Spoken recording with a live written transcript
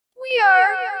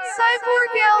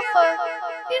OurLifeAsCyborgAlpha.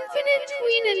 Infinite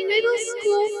Tween and Middle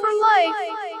School for Life.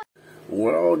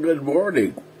 Well, good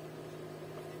morning.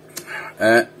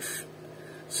 At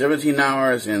 17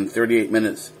 hours and 38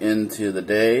 minutes into the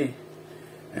day,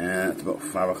 and it's about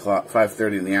 5 o'clock,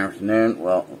 5:30 in the afternoon.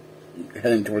 Well,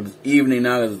 heading towards evening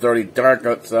now because it's already dark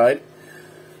outside.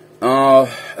 And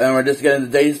we're just getting the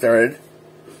day started.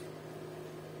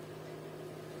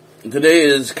 Today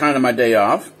is kind of my day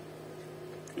off,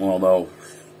 although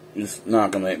it's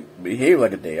not going to behave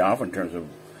like a day off in terms of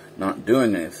not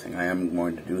doing anything. I am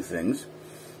going to do things.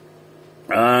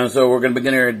 So we're going to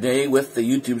begin our day with the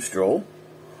YouTube Stroll.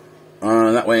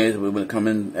 That way, as we come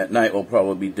in at night, we'll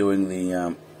probably be doing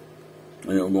the,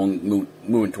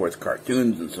 moving towards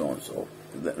cartoons and so on and so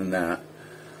and that.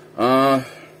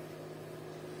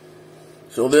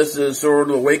 So this is sort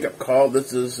of a wake-up call.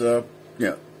 This is,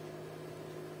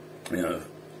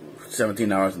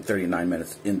 17 hours and 39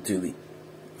 minutes into the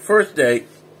first day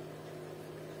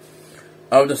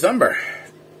of December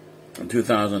in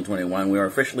 2021. We are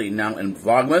officially now in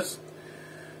Vlogmas.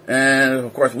 And,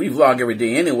 of course, we vlog every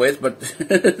day anyways, but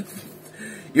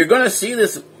you're going to see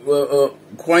this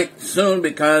quite soon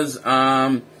because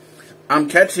I'm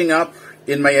catching up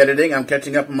in my editing. I'm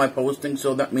catching up in my posting,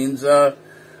 so that means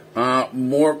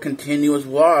more continuous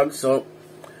vlogs. So,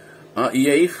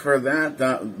 yay for that.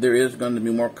 There is going to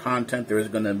be more content. There is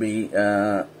going to be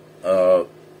the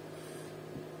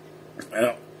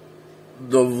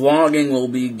vlogging will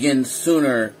begin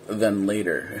sooner than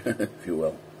later, if you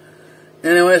will.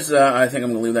 Anyways, I think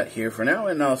I'm going to leave that here for now,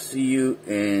 and I'll see you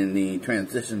in the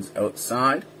transitions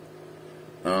outside.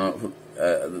 The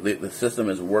system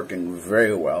is working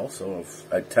very well, so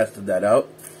I tested that out.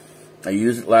 I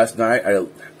used it last night. I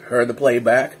heard the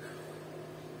playback.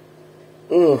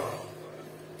 Oh,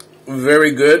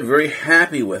 very good. Very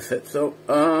happy with it. So,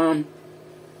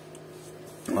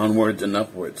 onwards and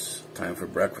upwards. Time for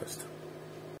breakfast.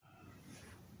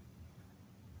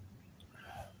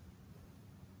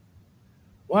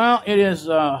 Well, it is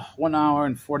 1 hour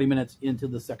and 40 minutes into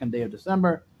the second day of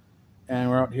December, and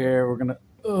we're out here. We're going to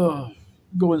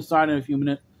go inside in a few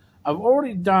minutes. I've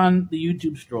already done the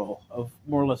YouTube Stroll. I've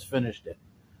more or less finished it.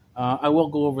 I will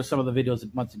go over some of the videos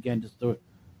once again just to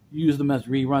use them as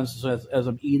reruns. So as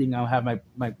I'm eating, I'll have my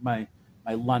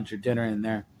lunch or dinner in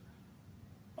there.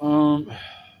 No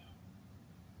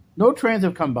trains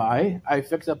have come by. I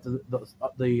fixed up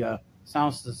the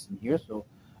sound system here, so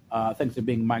things are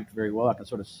being mic'd very well. I can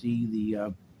sort of see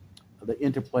the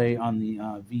interplay on the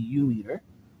VU meter,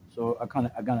 so I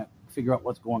gotta figure out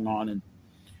what's going on and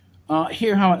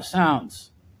hear how it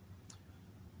sounds.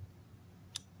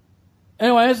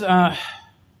 Anyways,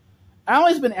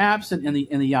 Allie's been absent in the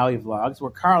Yowie vlogs,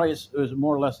 where Karli is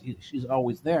more or less, she's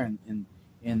always there in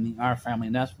the Our Family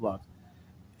Nest vlogs.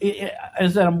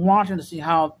 Is that I'm watching to see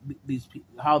how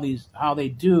they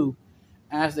do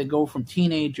as they go from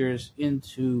teenagers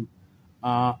into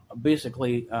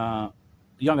basically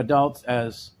young adults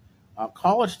as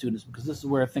college students, because this is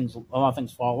where a lot of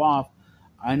things fall off.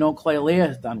 I know Klailea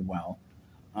has done well.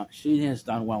 She has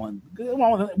done well, and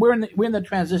we're in the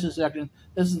transition section.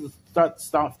 This is the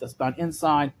stuff that's done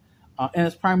inside, and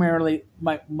it's primarily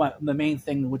the main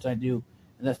thing which I do,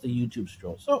 and that's the YouTube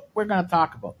Stroll. So we're going to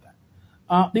talk about that.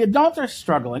 The adults are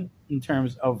struggling in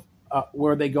terms of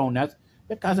where they go next,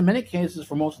 because in many cases,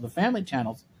 for most of the family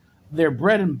channels, their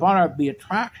bread and butter, the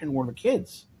attraction, were the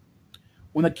kids.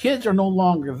 When the kids are no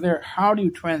longer there, how do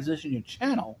you transition your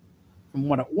channel from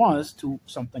what it was to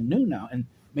something new now and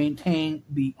maintain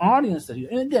the audience that you?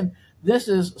 And again, this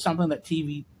is something that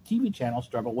TV channels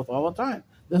struggle with all the time.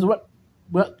 This is what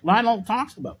Lionel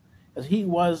talks about, as he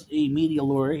was a media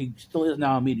lawyer. He still is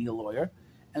now a media lawyer,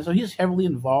 and so he's heavily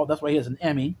involved. That's why he has an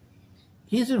Emmy.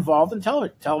 He's involved in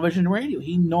television and radio.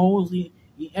 He knows the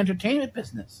entertainment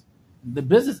business, the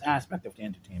business aspect of the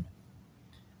entertainment.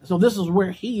 So this is where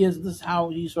he is. This is how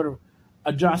he sort of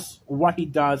adjusts what he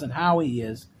does and how he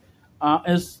is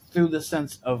through the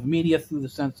sense of media, through the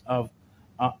sense of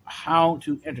how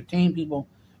to entertain people,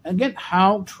 and again,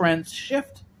 how trends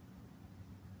shift.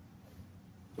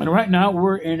 And right now,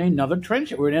 we're in another trend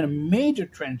shift. We're in a major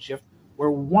trend shift where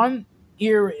one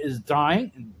era is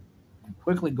dying and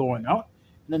quickly going out,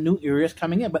 and the new era is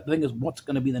coming in. But the thing is, what's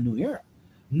going to be the new era?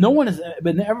 No one has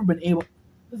ever been able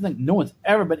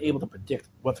to predict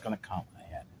what's going to come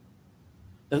ahead.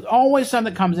 There's always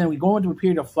something that comes in. We go into a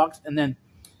period of flux, and then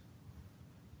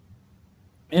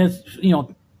it's,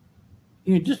 you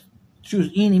just choose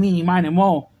eeny, meeny, miny,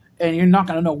 mo, and you're not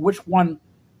going to know which one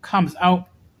comes out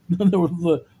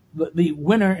the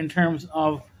winner in terms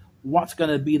of what's going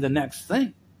to be the next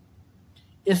thing.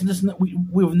 It's just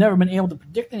we've never been able to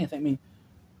predict anything. I mean,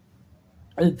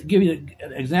 To give you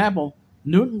an example,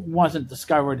 Newton wasn't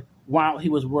discovered while he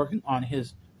was working on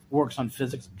his works on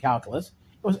physics and calculus.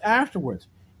 It was afterwards.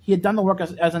 He had done the work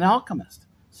as an alchemist.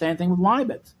 Same thing with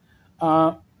Leibniz.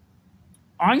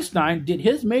 Einstein did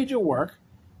his major work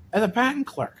as a patent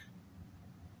clerk.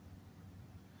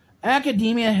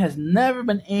 Academia has never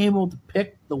been able to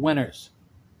pick the winners.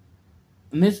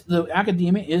 And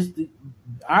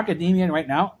academia right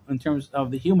now, in terms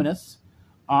of the humanists,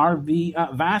 are the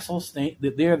vassal state.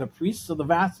 They're the priests of the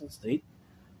vassal state.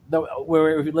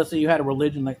 Where, if let's say you had a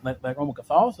religion like Roman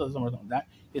Catholicism or something like that,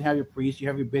 you'd have your priests, you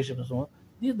have your bishops, and so on.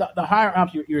 These the higher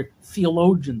ups, your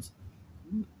theologians.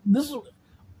 This is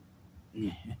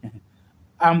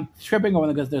I'm tripping over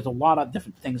them because there's a lot of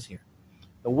different things here.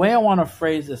 The way I want to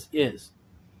phrase this is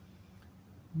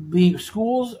the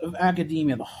schools of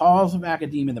academia, the halls of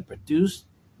academia that produce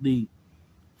the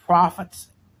prophets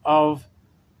of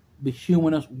the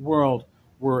humanist world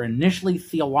were initially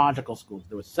theological schools.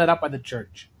 They were set up by the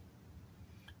church,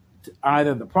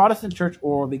 either the Protestant church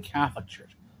or the Catholic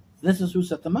church. This is who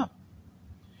set them up.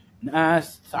 And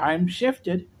as time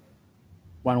shifted,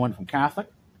 one went from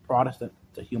Catholic, Protestant,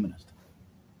 to humanist.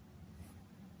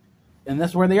 And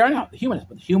that's where they are now, the humanist.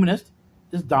 But the humanist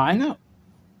is dying out.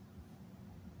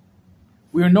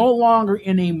 We are no longer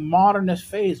in a modernist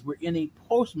phase. We're in a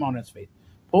postmodernist phase.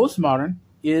 Postmodern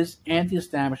is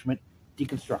anti-establishment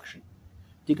deconstruction.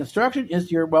 Deconstruction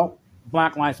is your,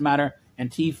 Black Lives Matter,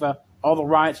 Antifa, all the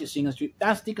riots you're seeing in the street.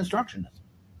 That's deconstructionism.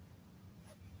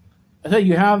 So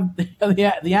you have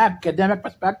the academic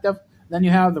perspective, then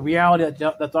you have the reality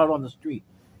that's out on the street.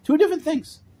 Two different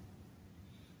things.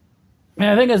 And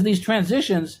I think as these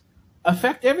transitions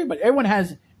affect everybody,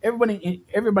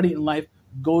 everybody in life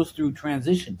goes through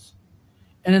transitions,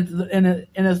 and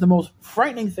it's the most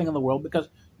frightening thing in the world because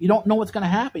you don't know what's going to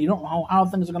happen. You don't know how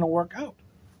things are going to work out.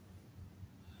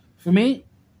 For me,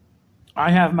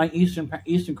 I have my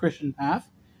Eastern Christian path,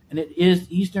 and it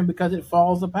is Eastern because it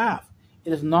follows the path.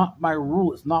 It is not by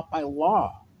rule. It's not by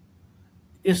law.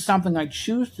 It's something I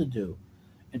choose to do,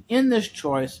 and in this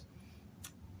choice,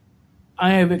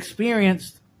 I have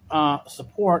experienced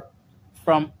support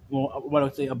from what I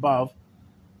would say above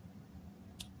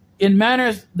in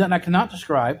manners that I cannot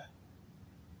describe,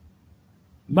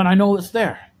 but I know it's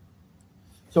there.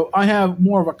 So I have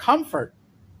more of a comfort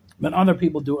than other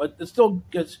people do. It still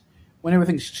gets, when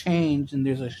everything's changed and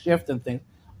there's a shift in things,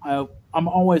 I'm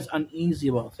always uneasy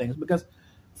about things because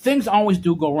things always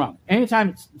do go wrong.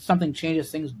 Anytime something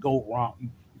changes, things go wrong. You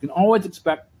can always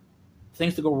expect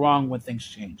things to go wrong when things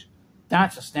change.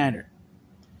 That's a standard.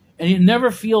 And it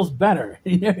never feels better.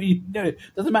 It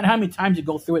doesn't matter how many times you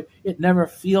go through it, it never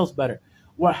feels better.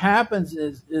 What happens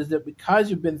is that because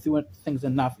you've been through things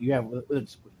enough, you have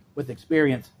with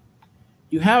experience,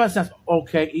 you have a sense,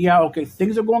 okay,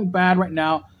 things are going bad right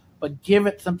now, but give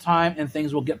it some time and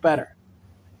things will get better.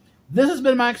 This has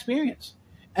been my experience.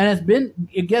 And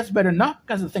it gets better not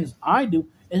because of the things I do,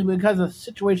 it's because of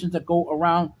situations that go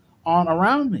around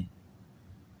me.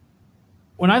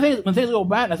 When things go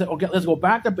bad, I said, okay, let's go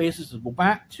back to basics. Let's go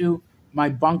back to my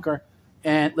bunker,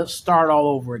 and let's start all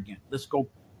over again. Let's go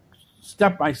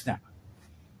step by step.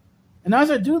 And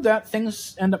as I do that,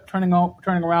 things end up turning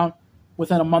around.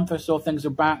 Within a month or so, things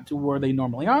are back to where they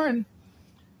normally are, and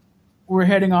we're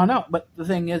heading on out. But the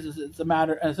thing is it's a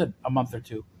matter, as I said, a month or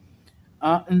two.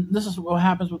 And this is what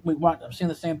happens with I'm seeing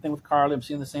the same thing with Karli. I'm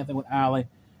seeing the same thing with Ali.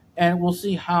 And we'll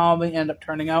see how they end up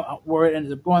turning out, where it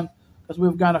ends up going. Because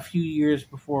we've got a few years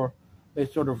before they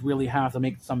sort of really have to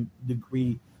make some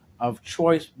degree of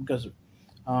choice. Because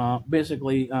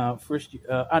basically,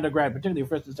 undergrad, particularly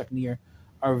first and second year,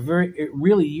 are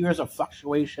really years of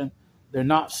fluctuation. They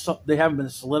haven't been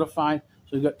solidified.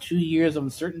 So you've got 2 years of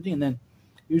uncertainty, and then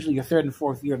usually your third and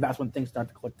fourth year, that's when things start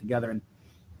to click together, and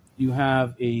you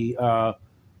have a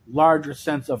larger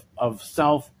sense of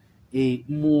self, a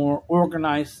more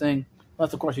organized thing.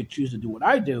 Unless, of course, you choose to do what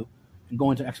I do and go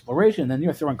into exploration, then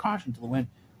you're throwing caution to the wind.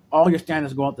 All your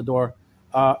standards go out the door,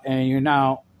 and you're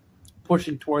now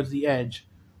pushing towards the edge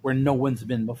where no one's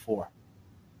been before.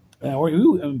 Or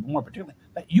you, more particularly,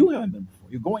 that you haven't been before.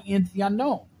 You're going into the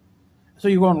unknown. So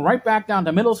you're going right back down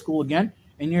to middle school again,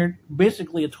 and you're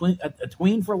basically a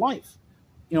tween for life.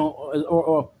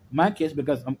 Or in my case,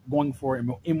 because I'm going for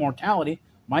immortality,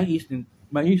 my Eastern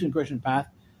Christian path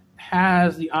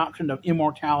has the option of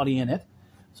immortality in it.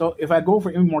 So if I go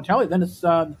for immortality, then it's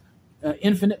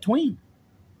infinite tween.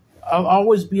 I'll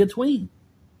always be a tween.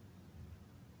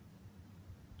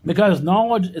 Because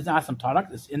knowledge is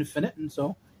asymptotic, it's infinite, and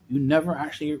so you never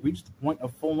actually reach the point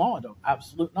of full knowledge, of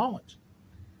absolute knowledge.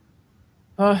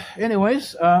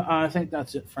 Anyways, I think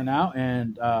that's it for now,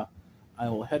 and I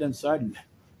will head inside and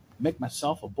make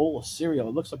myself a bowl of cereal.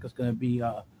 It looks like it's going to be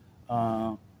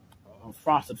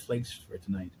Frosted Flakes for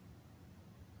tonight.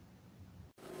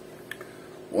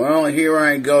 Well, here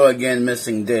I go again,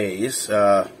 missing days.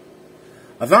 I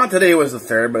thought today was the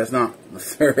 3rd, but it's not the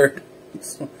 3rd.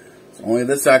 It's only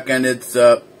the 2nd. It's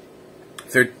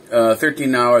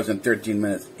 13 hours and 13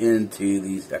 minutes into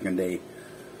the 2nd day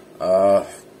of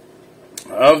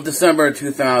December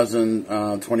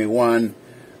 2021.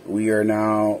 We are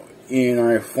now in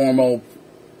our formally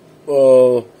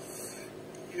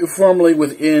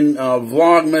within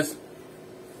Vlogmas.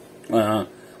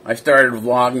 I started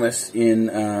Vlogmas in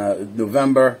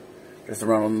November, just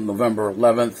around November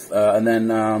 11th, and then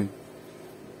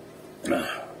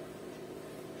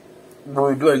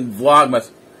we're doing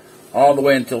Vlogmas all the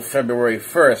way until February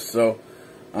 1st. So,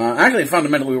 actually,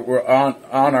 fundamentally, we're on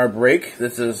our break.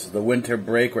 This is the winter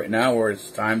break right now, where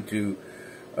it's time to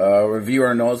review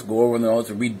our notes, go over the notes,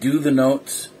 redo the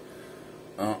notes.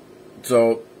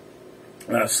 So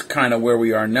that's kind of where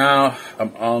we are now.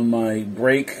 I'm on my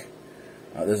break.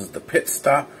 This is the pit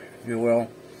stop, if you will,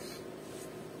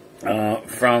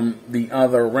 from the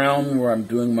other realm where I'm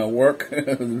doing my work,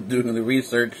 doing the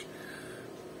research.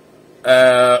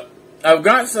 I've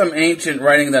got some ancient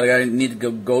writing that I need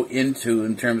to go into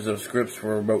in terms of scripts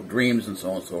for about dreams and so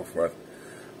on and so forth,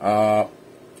 that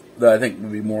I think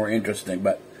would be more interesting,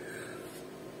 but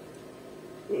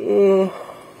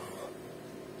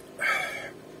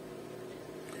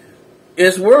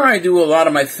it's where I do a lot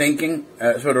of my thinking,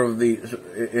 again,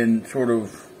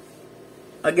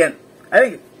 I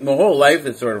think my whole life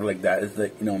is sort of like that, is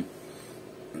that,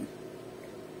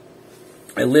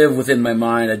 I live within my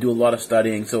mind, I do a lot of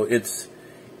studying, so it's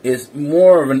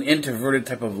more of an introverted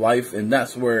type of life, and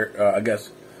that's where, I guess,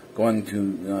 going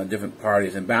to different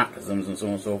parties and baptisms and so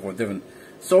on and so forth, different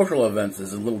social events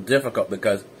is a little difficult,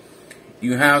 because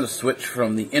you have to switch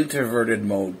from the introverted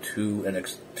mode to an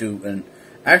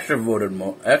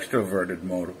extroverted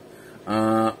mode,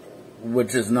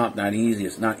 which is not that easy.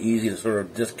 It's not easy to sort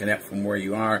of disconnect from where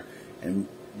you are and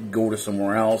go to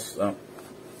somewhere else. So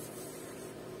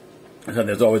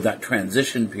there's always that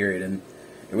transition period, and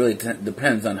it really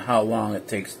depends on how long it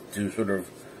takes to sort of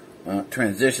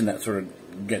transition. That sort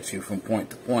of gets you from point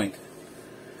to point.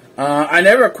 I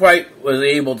never quite was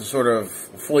able to sort of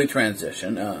fully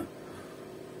transition.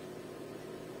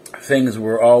 Things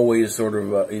were always sort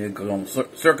of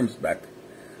circumspect,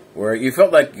 where you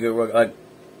felt like you were like,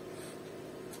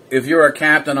 if you're a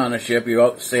captain on a ship, you're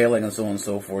out sailing and so on and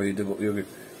so forth. You're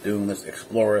doing this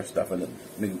explorer stuff, and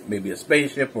maybe a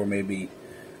spaceship or maybe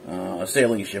a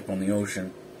sailing ship on the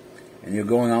ocean, and you're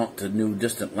going out to new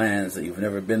distant lands that you've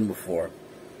never been before.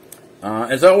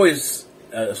 It's always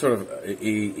sort of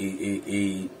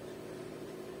a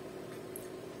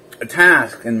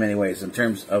task in many ways in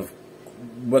terms of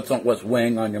what's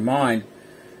weighing on your mind,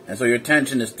 and so your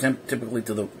attention is typically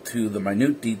to the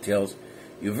minute details.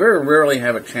 You very rarely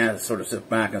have a chance to sort of sit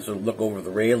back and sort of look over the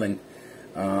railing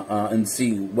and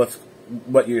see what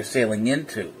you're sailing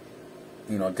into.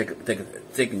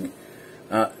 Taking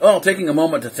a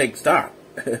moment to take stock.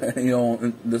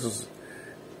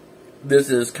 This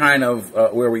is kind of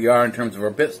where we are in terms of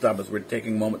our pit stop, as we're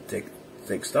taking a moment to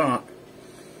take stock.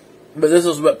 But this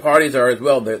is what parties are as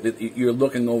well. You're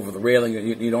looking over the railing.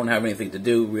 You don't have anything to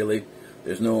do, really.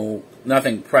 There's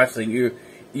nothing pressing.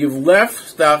 You've left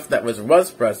stuff that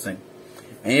was pressing,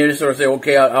 and you just sort of say,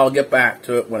 okay, I'll get back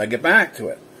to it when I get back to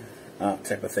it,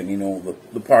 type of thing.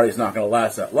 The party's not going to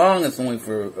last that long. It's only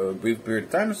for a brief period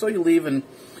of time, so you leave, and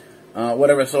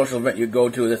whatever social event you go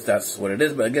to, that's what it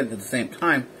is. But again, at the same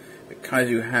time, because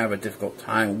you have a difficult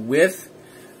time with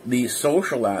the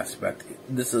social aspect,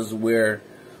 this is where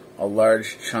a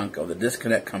large chunk of the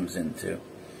disconnect comes into.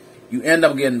 You end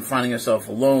up finding yourself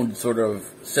alone, sort of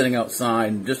sitting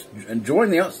outside, just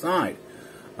enjoying the outside,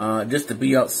 just to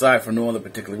be outside for no other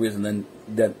particular reason than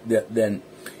then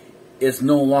it's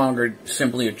no longer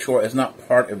simply a chore. It's not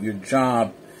part of your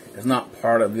job. It's not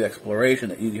part of the exploration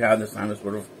that you have this time to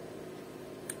sort of,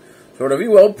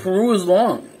 you will, peruse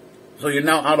along. So you're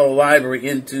now out of the library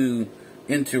into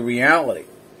reality.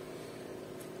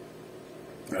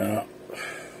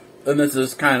 And this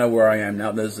is kind of where I am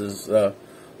now. This is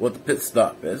what the pit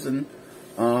stop is. And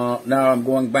now I'm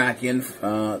going back in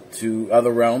to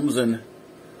other realms, and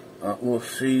we'll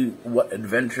see what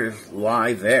adventures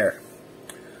lie there.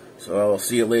 So I'll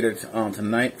see you later on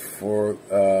tonight for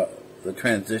the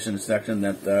transition section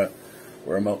that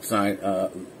where I'm outside.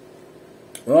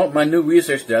 My new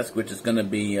research desk, which is going to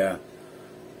be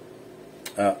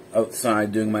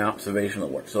outside doing my observational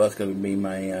work. So that's going to be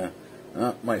my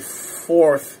my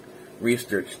fourth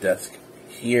research desk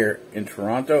here in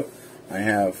Toronto. I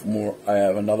have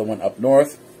another one up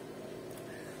north.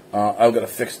 I'm gonna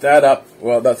fix that up.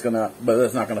 Well, but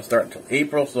that's not gonna start until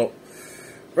April. So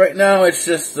right now it's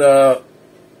just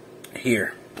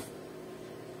here.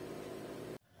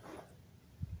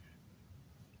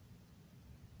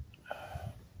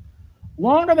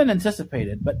 Longer than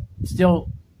anticipated, but still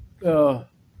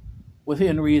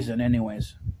within reason,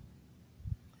 anyways.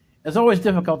 It's always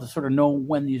difficult to sort of know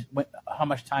how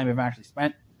much time you've actually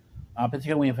spent,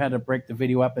 particularly when you've had to break the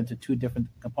video up into two different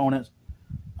components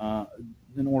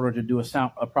in order to do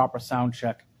a proper sound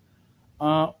check.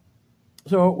 So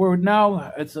we're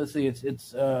now, it's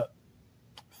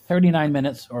 39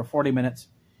 minutes or 40 minutes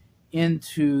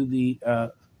into the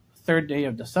third day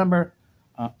of December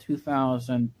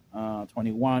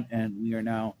 2021, and we are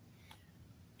now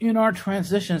in our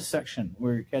transition section.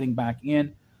 We're getting back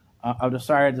in. I've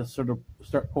decided to sort of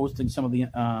start posting some of the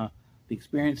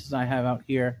experiences I have out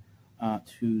here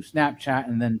to Snapchat,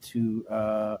 and then to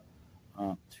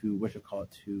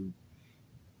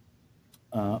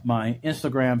my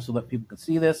Instagram, so that people can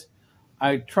see this.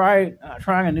 I tried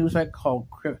trying a new site called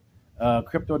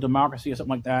Crypto Democracy or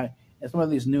something like that. It's one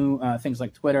of these new things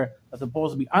like Twitter that's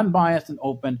supposed to be unbiased and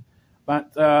open,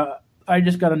 but I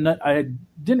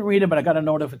didn't read it, but I got a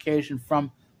notification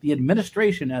from the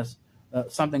administration as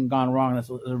something gone wrong. It's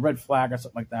a red flag or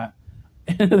something like that.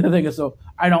 The thing is, so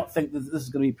I don't think that this is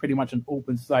going to be pretty much an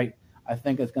open site. I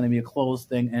think it's going to be a closed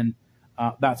thing, and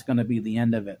that's going to be the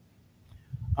end of it.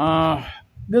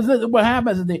 Because what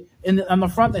happens is on the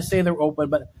front they say they're open,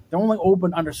 but they're only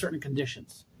open under certain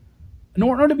conditions. In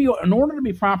order to be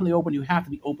properly open, you have to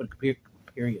be open.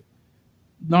 Period.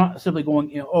 Not simply going,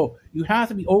 you have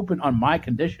to be open on my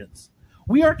conditions.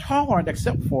 We are tolerant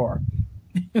except for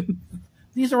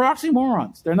these are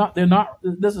oxymorons. They're not.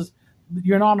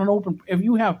 You're not an open.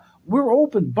 We're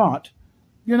open, but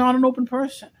you're not an open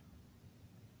person.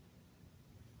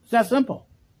 It's that simple.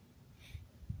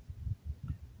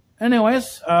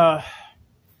 Anyways, I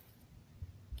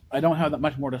don't have that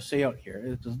much more to say out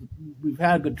here. We've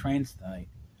had good trains tonight,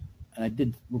 and I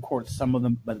did record some of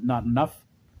them, but not enough.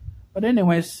 But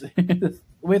anyways, the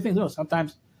way things go,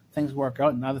 sometimes things work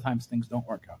out, and other times things don't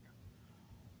work out.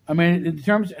 I mean, in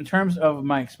terms of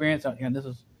my experience out here, and this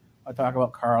is I talk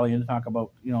about Karli and talk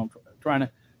about trying to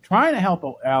help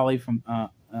out Allie from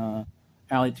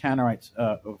Allie Tannerites,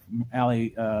 from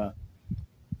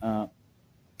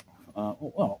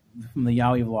the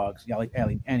Yowie vlogs,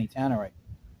 Annie Tannerite,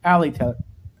 Allie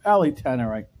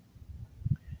Tannerite.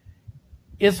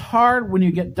 It's hard when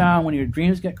you get down, when your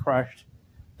dreams get crushed.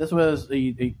 This was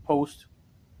a post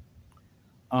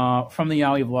from the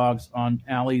Yowie vlogs on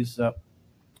Allie's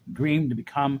dream to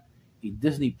become a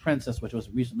Disney princess, which was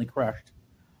recently crushed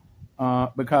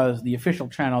because the official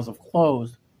channels have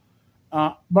closed.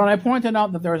 But I pointed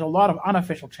out that there's a lot of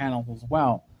unofficial channels as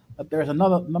well. That there's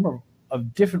another number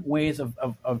of different ways of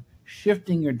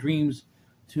shifting your dreams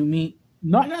to meet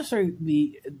not necessarily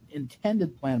the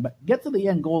intended plan, but get to the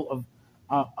end goal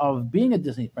of being a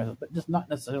Disney princess, but just not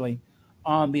necessarily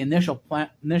on the initial path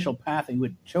that you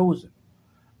had chosen.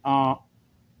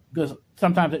 Because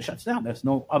sometimes it shuts down. There's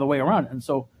no other way around. And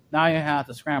so now you have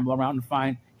to scramble around and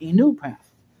find a new path.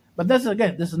 But this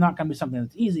is not going to be something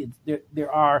that's easy.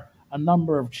 There are a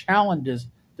number of challenges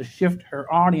to shift her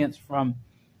audience from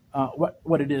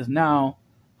what it is now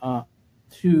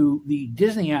to the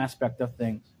Disney aspect of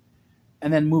things,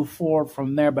 and then move forward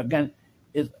from there. But again,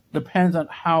 it depends on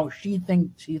how she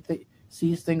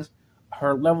sees things,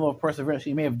 her level of perseverance.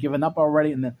 She may have given up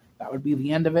already, and then that would be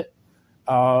the end of it.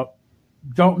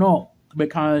 Don't know,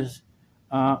 because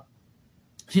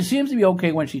she seems to be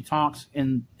okay when she talks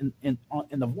in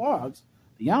the vlogs,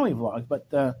 the Yowie vlogs, but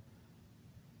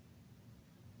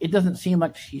it doesn't seem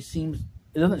like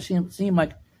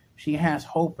she has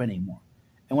hope anymore.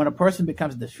 And when a person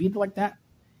becomes defeated like that,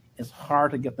 it's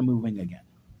hard to get them moving again.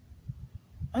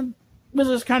 And this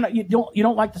is kind of, you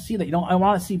don't like to see that. I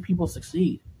want to see people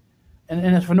succeed,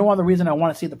 and it's for no other reason. I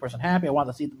want to see the person happy. I want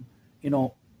to see them,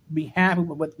 be happy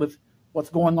with what's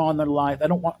going on in their life. I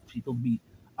don't want people to be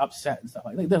upset and stuff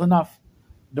like that. There's enough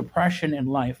depression in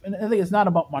life, and I think it's not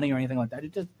about money or anything like that.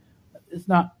 It's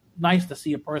not nice to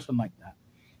see a person like that.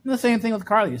 And the same thing with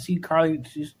Karli. You see Karli,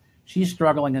 she's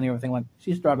struggling and everything like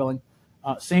she's struggling.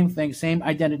 Same thing, same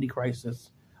identity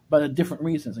crisis, but a different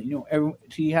reasons.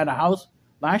 She had a house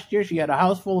last year. She had a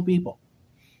house full of people.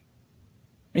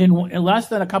 In less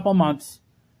than a couple months,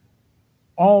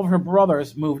 all of her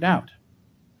brothers moved out.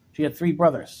 She had 3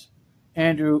 brothers,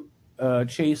 Andrew,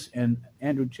 Chase, and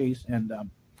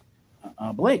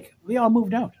Blake. They all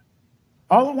moved out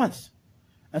all at once,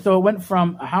 and so it went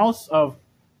from a house of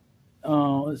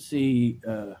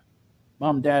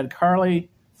Mom, Dad, Karli,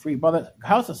 3 brothers,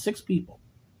 house of 6 people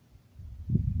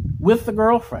with the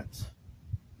girlfriends.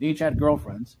 They each had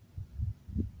girlfriends.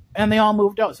 And they all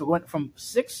moved out. So it went from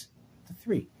 6 to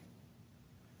 3.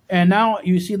 And now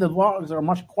you see the vlogs are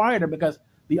much quieter because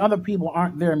the other people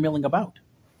aren't there milling about.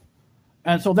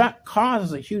 And so that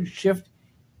causes a huge shift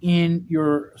in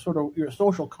your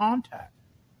social contact.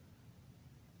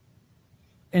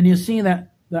 And you see that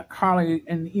Karli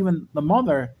and even the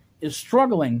mother is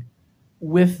struggling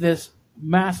with this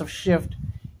massive shift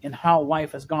in how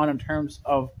life has gone in terms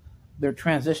of their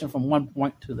transition from one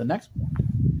point to the next point.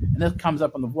 And this comes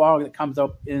up in the vlog. It comes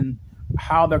up in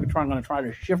how they're going to try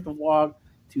to shift the vlog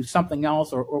to something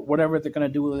else or whatever they're going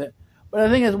to do with it. But the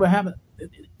thing is,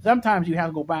 sometimes you have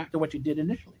to go back to what you did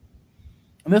initially.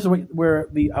 And this is where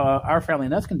the Our Family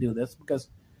Nest can do this, because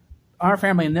Our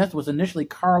Family Nest was initially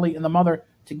Karli and the mother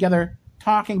together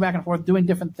talking back and forth, doing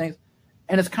different things.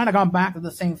 And it's kind of gone back to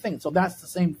the same thing. So that's the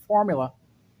same formula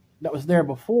that was there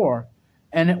before.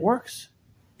 And it works.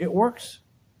 It works.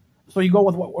 So you go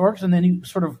with what works, and then you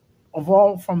sort of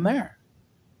evolve from there.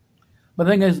 But the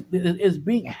thing is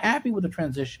being happy with the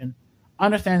transition,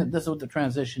 understand that this is what the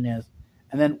transition is,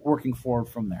 and then working forward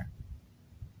from there.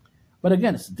 But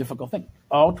again, it's a difficult thing.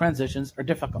 All transitions are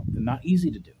difficult. They're not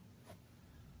easy to do.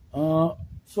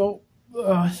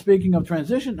 Speaking of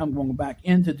transition, I'm going back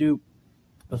in to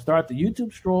start the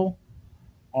YouTube stroll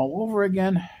all over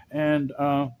again and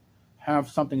have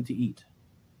something to eat.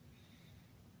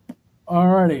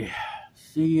 Alrighty.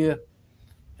 See you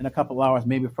in a couple hours,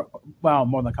 maybe, well,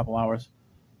 more than a couple hours.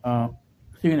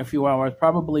 See you in a few hours,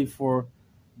 probably for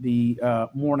the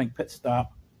morning pit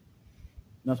stop.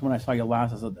 That's when I saw you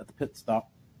last, at the pit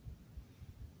stop.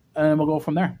 And we'll go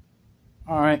from there.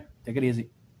 All right, take it easy.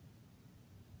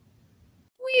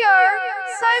 We are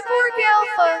Cyborg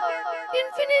Alpha,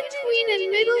 Infinite Tween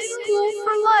and Middle School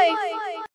for Life.